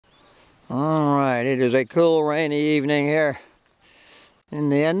Alright, it is a cool rainy evening here in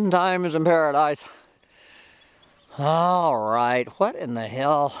the end times in paradise. Alright, what in the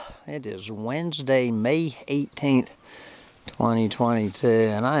hell? It is Wednesday, May 18th, 2022,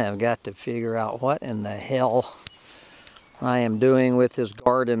 and I have got to figure out what in the hell I am doing with this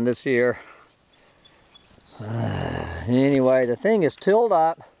garden this year. Anyway, the thing is tilled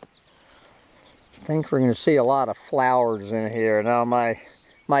up. I think we're going to see a lot of flowers in here. Now my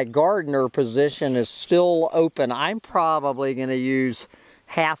gardener position is still open. I'm probably going to use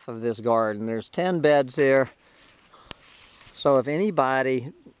half of this garden. There's 10 beds here. So if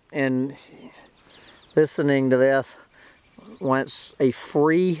anybody in listening to this wants a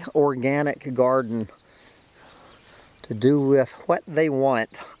free organic garden to do with what they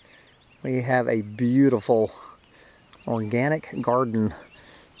want, we have a beautiful organic garden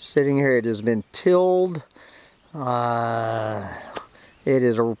sitting here. It has been tilled. It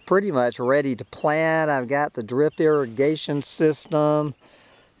is pretty much ready to plant. I've got the drip irrigation system.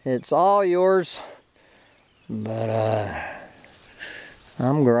 It's all yours. But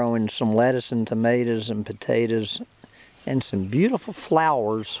I'm growing some lettuce and tomatoes and potatoes and some beautiful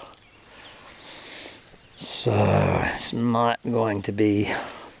flowers. So it's not going to be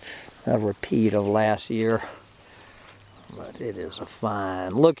a repeat of last year. But it is a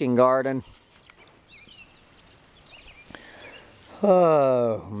fine looking garden.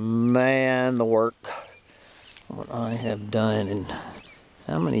 Oh man, the work, what I have done, and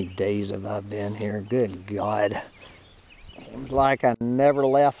how many days have I been here? Good God. Seems like I never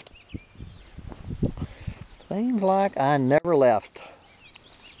left. Seems like I never left.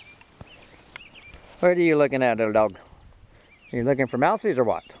 What are you looking at, little dog? Are you looking for mousies or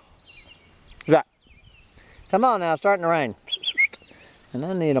what? What's that? Come on now, it's starting to rain. And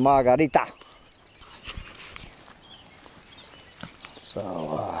I need a margarita.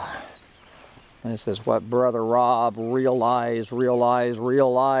 So, this is what Brother Rob realized.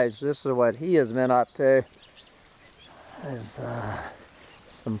 This is what he has been up to. Is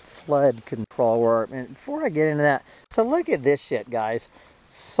some flood control work. And before I get into that, so look at this shit, guys.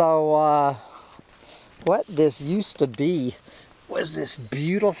 So, what this used to be was this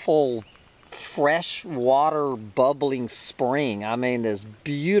beautiful fresh water bubbling spring. I mean, this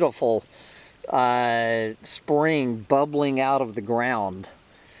beautiful spring bubbling out of the ground.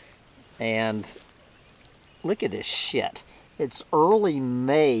 And look at this shit. It's early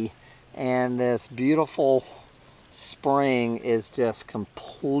May and this beautiful spring is just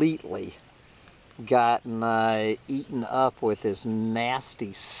completely gotten eaten up with this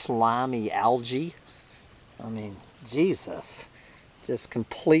nasty slimy algae. I mean, Jesus, just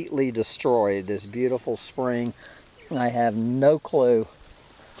completely destroyed this beautiful spring. I have no clue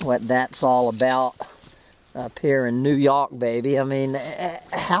what that's all about up here in New York, baby. I mean,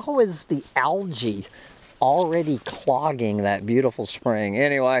 how is the algae already clogging that beautiful spring?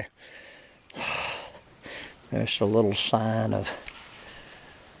 Anyway, there's a little sign of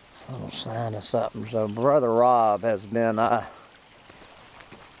something. So Brother Rob has been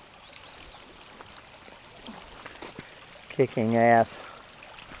kicking ass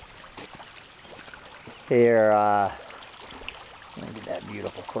here. Look at that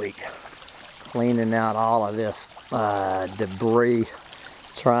beautiful creek. Cleaning out all of this debris,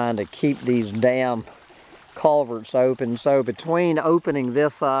 trying to keep these damn culverts open. So between opening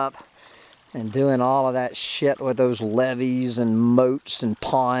this up and doing all of that shit with those levees and moats and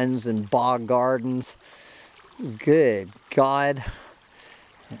ponds and bog gardens, good God.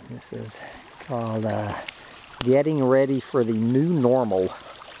 And this is called Getting Ready for the New Normal.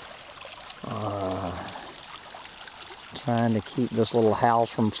 Trying to keep this little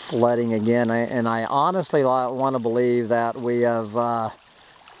house from flooding again, and I honestly want to believe that we have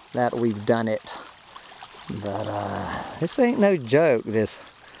that we've done it, but this ain't no joke. This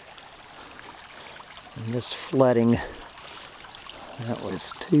flooding, that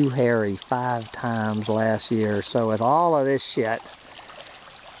was too hairy 5 times last year. So with all of this shit,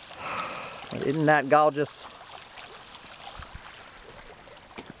 isn't that gorgeous?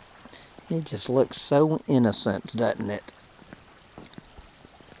 It just looks so innocent, doesn't it?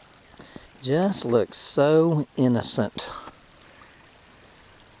 Just looks so innocent.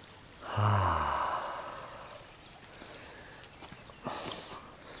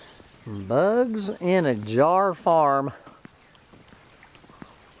 Bugs in a jar farm.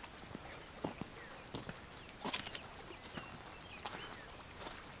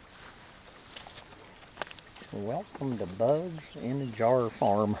 Welcome to Bugs in a Jar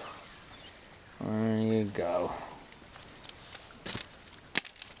Farm. There you go.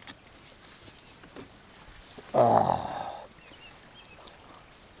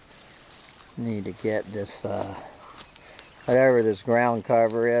 Need to get this, whatever this ground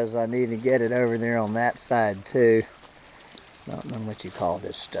cover is, I need to get it over there on that side too. I don't know what you call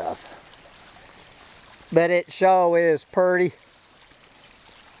this stuff. But it sure is pretty.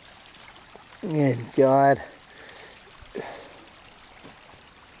 Good God.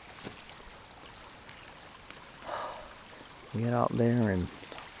 Get out there and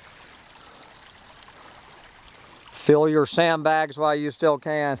fill your sandbags while you still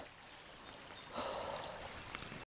can.